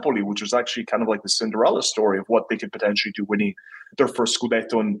of Napoli, which was actually kind of like the Cinderella story of what they could potentially do, winning their first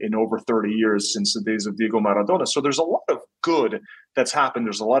Scudetto in over 30 years since the days of Diego Maradona. So there's a lot of good that's happened.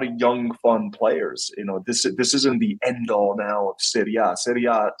 There's a lot of young, fun players. This isn't the end all now of Serie A. Serie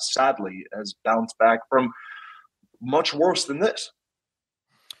A, sadly, has bounced back from much worse than this.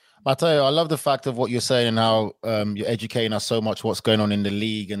 Matteo, I love the fact of what you're saying and how you're educating us so much what's going on in the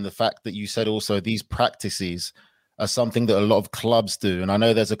league, and the fact that you said also these practices are something that a lot of clubs do. And I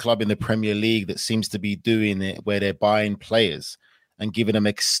know there's a club in the Premier League that seems to be doing it where they're buying players and giving them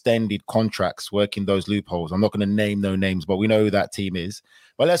extended contracts, working those loopholes. I'm not going to name no names, but we know who that team is.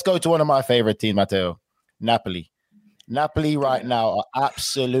 But let's go to one of my favorite teams, Matteo, Napoli. Napoli right now are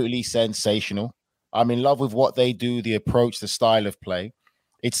absolutely sensational. I'm in love with what they do, the approach, the style of play.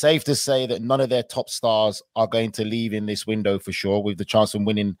 It's safe to say that none of their top stars are going to leave in this window for sure, with the chance of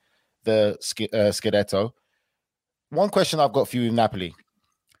winning the Scudetto. One question I've got for you in Napoli.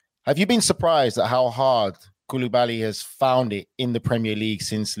 Have you been surprised at how hard Koulibaly has found it in the Premier League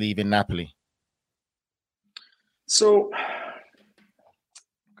since leaving Napoli? So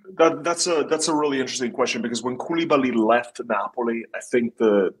that's a really interesting question, because when Koulibaly left Napoli, I think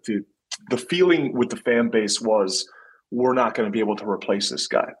the feeling with the fan base was, we're not going to be able to replace this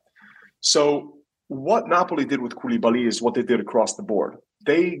guy. So what Napoli did with Koulibaly is what they did across the board.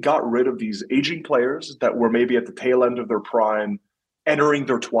 They got rid of these aging players that were maybe at the tail end of their prime, entering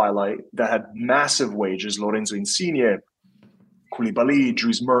their twilight, that had massive wages, Lorenzo Insigne, Koulibaly,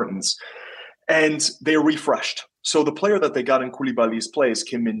 Dries Mertens, and they refreshed. So the player that they got in Koulibaly's place,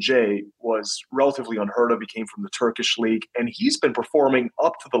 Kim Min-jae, was relatively unheard of. He came from the Turkish league, and he's been performing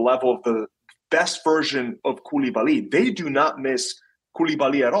up to the level of the best version of Koulibaly. They do not miss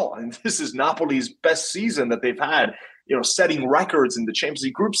Koulibaly at all. And this is Napoli's best season that they've had, setting records in the Champions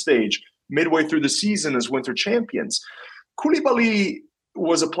League group stage midway through the season as winter champions. Koulibaly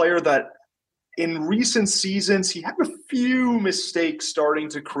was a player that in recent seasons, he had a few mistakes starting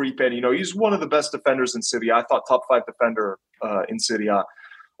to creep in. He's one of the best defenders in Serie A. I thought top 5 defender in Serie A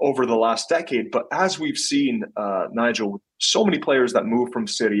over the last decade. But as we've seen, Nigel, with so many players that move from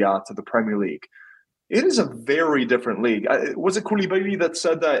Serie A to the Premier League, it is a very different league. Was it Koulibaly that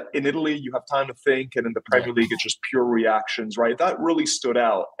said that in Italy you have time to think, and in the Premier League it's just pure reactions, right? That really stood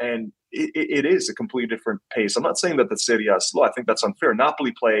out. And it is a completely different pace. I'm not saying that the Serie A is slow. I think that's unfair.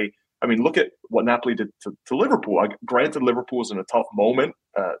 Napoli play, look at what Napoli did to Liverpool. Granted, Liverpool is in a tough moment,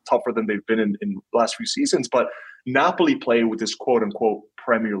 tougher than they've been in the last few seasons, but Napoli play with this quote-unquote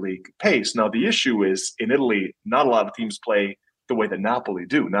Premier League pace. Now, the issue is, in Italy, not a lot of teams play the way that Napoli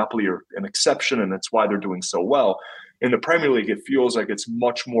do. Napoli are an exception, and that's why they're doing so well. In the Premier League, it feels like it's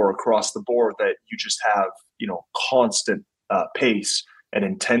much more across the board, that you just have, constant pace and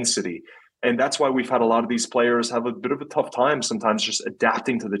intensity. And that's why we've had a lot of these players have a bit of a tough time sometimes just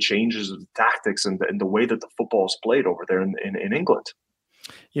adapting to the changes of the tactics and the way that the football is played over there in England.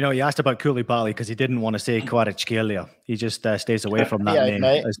 You asked about Koulibaly because he didn't want to say Kvaratskhelia. He just stays away from that name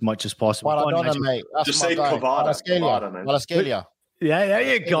as much as possible. Mate. Just say Kvaratskhelia. Yeah,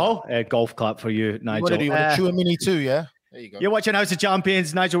 there you go. Golf clap for you, Nigel. What do you want to chew a mini too, yeah? There you go. You're watching House of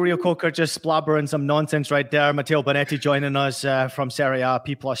Champions. Nigel Reo-Coker just blabbering some nonsense right there. Matteo Bonetti joining us from Serie A,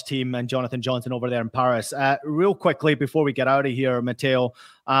 P+ team, and Jonathan Johnson over there in Paris. Real quickly, before we get out of here, Matteo,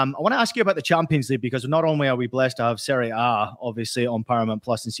 I want to ask you about the Champions League, because not only are we blessed to have Serie A, obviously, on Paramount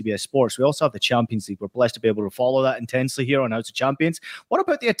Plus and CBS Sports, we also have the Champions League. We're blessed to be able to follow that intensely here on House of Champions. What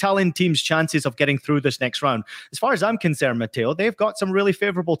about the Italian team's chances of getting through this next round? As far as I'm concerned, Matteo, they've got some really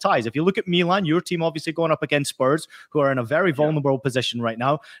favourable ties. If you look at Milan, your team obviously going up against Spurs, who are in a very vulnerable position right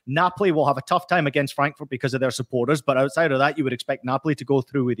now. Napoli will have a tough time against Frankfurt because of their supporters, but outside of that, you would expect Napoli to go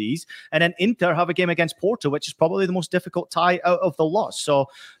through with ease. And then Inter have a game against Porto, which is probably the most difficult tie out of the lot. So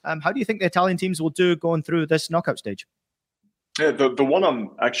how do you think the Italian teams will do going through this knockout stage? Yeah, the one I'm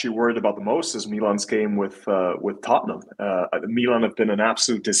actually worried about the most is Milan's game with Tottenham. Milan have been an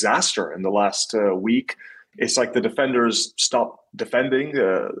absolute disaster in the last week. It's like the defenders stopped defending.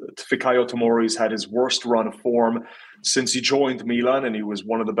 Fikayo Tomori's had his worst run of form since he joined Milan, and he was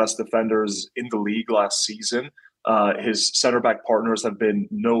one of the best defenders in the league last season. His center-back partners have been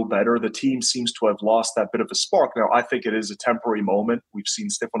no better. The team seems to have lost that bit of a spark. Now, I think it is a temporary moment. We've seen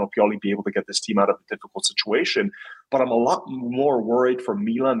Stefano Pioli be able to get this team out of a difficult situation, but I'm a lot more worried for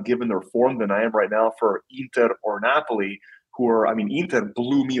Milan given their form than I am right now for Inter or Napoli, who are, Inter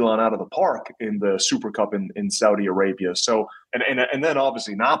blew Milan out of the park in the Super Cup in Saudi Arabia. So, and then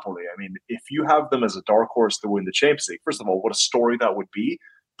obviously Napoli. If you have them as a dark horse to win the Champions League, first of all, what a story that would be.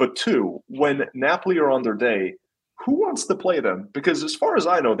 But two, when Napoli are on their day, who wants to play them? Because as far as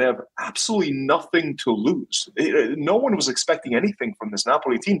I know, they have absolutely nothing to lose. No one was expecting anything from this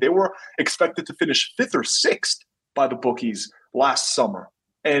Napoli team. They were expected to finish 5th or 6th by the bookies last summer.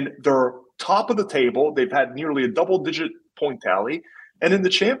 And they're top of the table. They've had nearly a double-digit point tally. And in the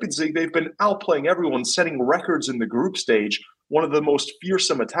Champions League, they've been outplaying everyone, setting records in the group stage, one of the most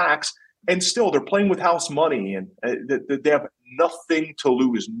fearsome attacks. And still, they're playing with house money, and they have nothing to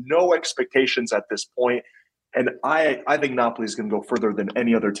lose, no expectations at this point. And I think Napoli is going to go further than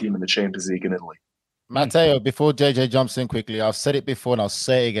any other team in the Champions League in Italy. Matteo, before JJ jumps in quickly, I've said it before and I'll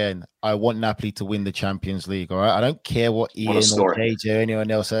say it again. I want Napoli to win the Champions League, all right? I don't care what Ian or JJ or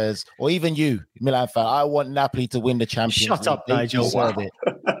anyone else says, or even you, Milan fan. I want Napoli to win the Champions League. Shut up, Nigel. Wow.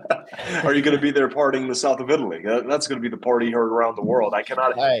 Are you going to be there partying in the south of Italy? That's going to be the party heard around the world. I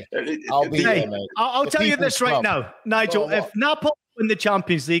cannot. Hey, I'll be there, mate. I'll tell you this right now, Nigel. If Napoli win the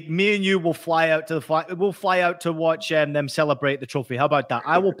Champions League, me and you will fly out to watch them celebrate the trophy. How about that?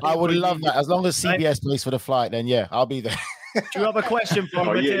 I would love that. As long as CBS pays for the flight, then yeah, I'll be there. Do you have a question for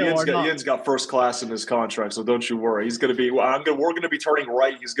Matteo? Ian's got first class in his contract, so don't you worry. He's going to be. We're going to be turning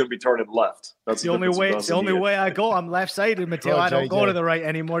right. He's going to be turning left. That's the only way. The only way I go. I'm left-sided, Matteo. I don't go to the right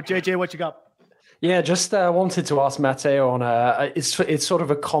anymore. JJ, what you got? Yeah, just wanted to ask Matteo on it's sort of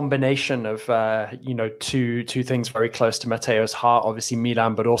a combination of two things very close to Matteo's heart, obviously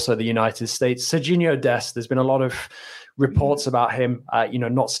Milan, but also the United States. Sergiño Dest, there's been a lot of reports about him,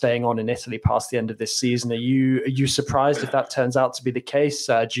 not staying on in Italy past the end of this season. Are you surprised if that turns out to be the case?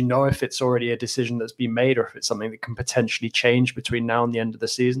 Do you know if it's already a decision that's been made, or if it's something that can potentially change between now and the end of the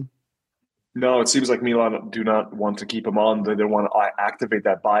season? No, it seems like Milan do not want to keep him on. They want to activate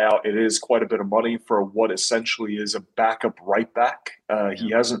that buyout. It is quite a bit of money for what essentially is a backup right back.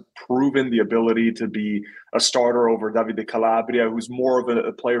 He hasn't proven the ability to be a starter over Davide Calabria, who's more of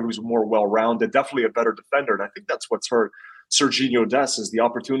a player who's more well-rounded, definitely a better defender. And I think that's what's hurt Sergiño Dest is the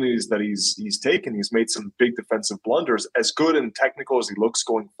opportunities that he's taken. He's made some big defensive blunders. As good and technical as he looks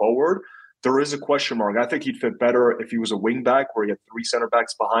going forward, there is a question mark. I think he'd fit better if he was a wing back where he had three center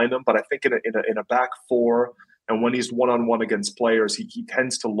backs behind him. But I think in a back four, and when he's one-on-one against players, he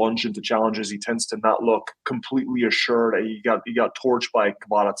tends to lunge into challenges. He tends to not look completely assured. He got torched by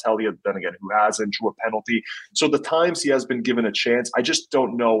Kvaratskhelia, then again, who hasn't, drew a penalty. So the times he has been given a chance, I just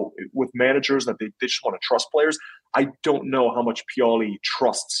don't know. With managers that they just want to trust players, I don't know how much Pioli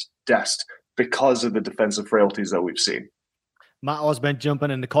trusts Dest because of the defensive frailties that we've seen. Matt Osmond jumping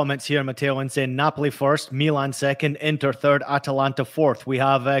in the comments here, Matteo, and saying Napoli first, Milan second, Inter third, Atalanta fourth. We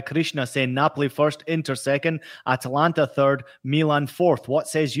have Krishna saying Napoli first, Inter second, Atalanta third, Milan fourth. What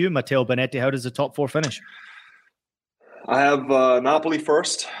says you, Matteo Benetti? How does the top four finish? I have Napoli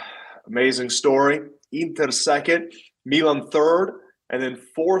first. Amazing story. Inter second, Milan third, and then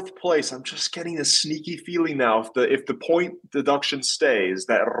fourth place. I'm just getting a sneaky feeling now. If the point deduction stays,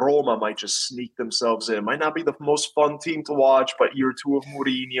 that Roma might just sneak themselves in. Might not be the most fun team to watch, but year two of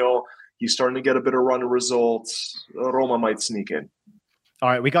Mourinho, he's starting to get a bit of run of results. Roma might sneak in. All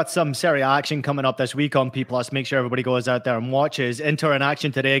right, we got some Serie A action coming up this week on P+. Make sure everybody goes out there and watches. Inter in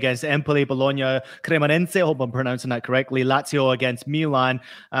action today against Empoli, Bologna, Cremonense. I hope I'm pronouncing that correctly. Lazio against Milan.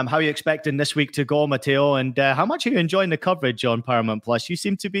 How are you expecting this week to go, Matteo? And how much are you enjoying the coverage on Paramount+? You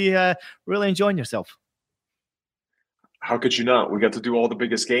seem to be really enjoying yourself. How could you not? We got to do all the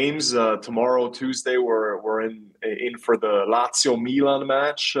biggest games. Tomorrow, Tuesday, we're in for the Lazio-Milan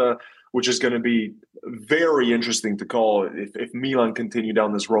match, which is going to be very interesting to call if Milan continue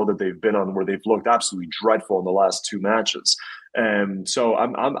down this road that they've been on, where they've looked absolutely dreadful in the last two matches. So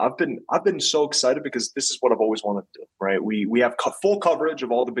I've been so excited because this is what I've always wanted to do, right? We have full coverage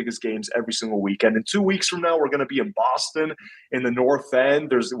of all the biggest games every single weekend. And 2 weeks from now, we're going to be in Boston in the North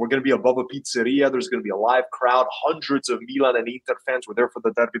End. We're going to be above a pizzeria. There's going to be a live crowd. Hundreds of Milan and Inter fans were there for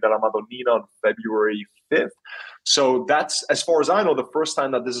the Derby della Madonnina on February 5th. So that's, as far as I know, the first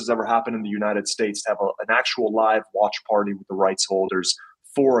time that this has ever happened in the United States, to have an actual live watch party with the rights holders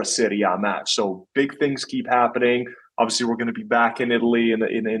for a Serie A match. So big things keep happening. Obviously, we're going to be back in Italy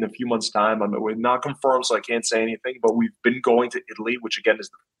in a few months' time. We're not confirmed, so I can't say anything. But we've been going to Italy, which again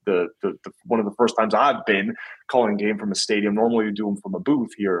is the one of the first times I've been calling a game from a stadium. Normally, we do them from a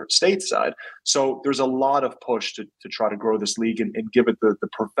booth here stateside. So there's a lot of push to try to grow this league and give it the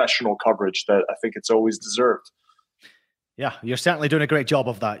professional coverage that I think it's always deserved. Yeah, you're certainly doing a great job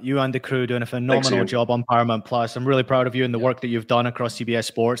of that. You and the crew doing a phenomenal job on Paramount+. I'm really proud of you and the work that you've done across CBS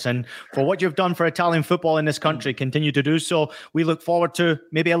Sports, and for what you've done for Italian football in this country. Continue to do so. We look forward to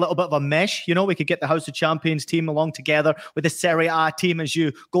maybe a little bit of a mesh. We could get the House of Champions team along together with the Serie A team as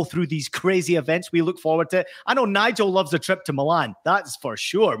you go through these crazy events. We look forward to it. I know Nigel loves a trip to Milan. That's for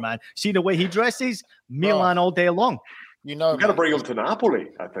sure, man. See the way he dresses? Milan all day long. We've got to bring him to Napoli,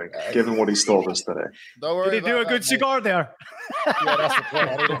 I think, given what he's told us today. Did he do a good cigar there? Yeah, that's the point.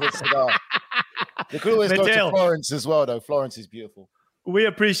 I need a good cigar. We could always go to Florence as well, though. Florence is beautiful. We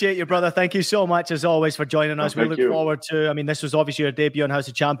appreciate you, brother. Thank you so much, as always, for joining us. We look forward to, this was obviously your debut on House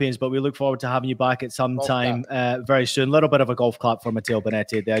of Champions, but we look forward to having you back at some time very soon. A little bit of a golf clap for Matteo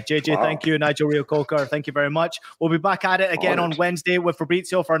Benetti there. JJ, thank you. Nigel Reo-Coker, thank you very much. We'll be back at it again on Wednesday with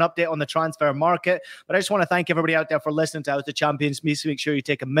Fabrizio for an update on the transfer market. But I just want to thank everybody out there for listening to House of Champions. Please make sure you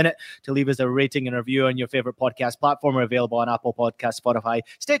take a minute to leave us a rating and review on your favorite podcast platform. We're available on Apple Podcasts, Spotify,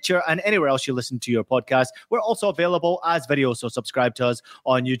 Stitcher, and anywhere else you listen to your podcast. We're also available as video, so subscribe to us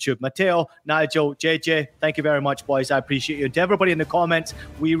on YouTube. Matteo, Nigel, JJ, thank you very much, boys. I appreciate you. To everybody in the comments,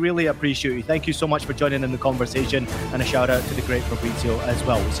 we really appreciate you. Thank you so much for joining in the conversation, and a shout out to the great Fabrizio as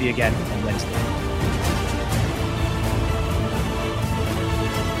well. We'll see you again on Wednesday.